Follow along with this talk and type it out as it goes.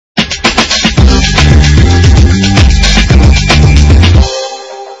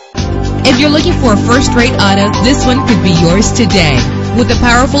you're looking for a first-rate auto, this one could be yours today. With a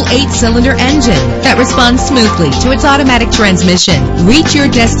powerful 8-cylinder engine that responds smoothly to its automatic transmission. Reach your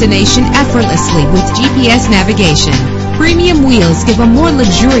destination effortlessly with GPS navigation. Premium wheels give a more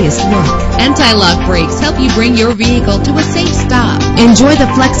luxurious look. Anti-lock brakes help you bring your vehicle to a safe stop. Enjoy the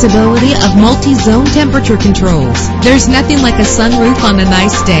flexibility of multi-zone temperature controls. There's nothing like a sunroof on a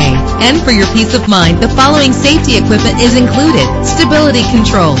nice day. And for your peace of mind, the following safety equipment is included. Stability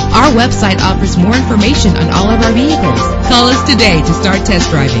control. Our website offers more information on all of our vehicles. Call us today to start test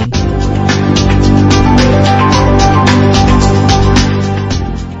driving.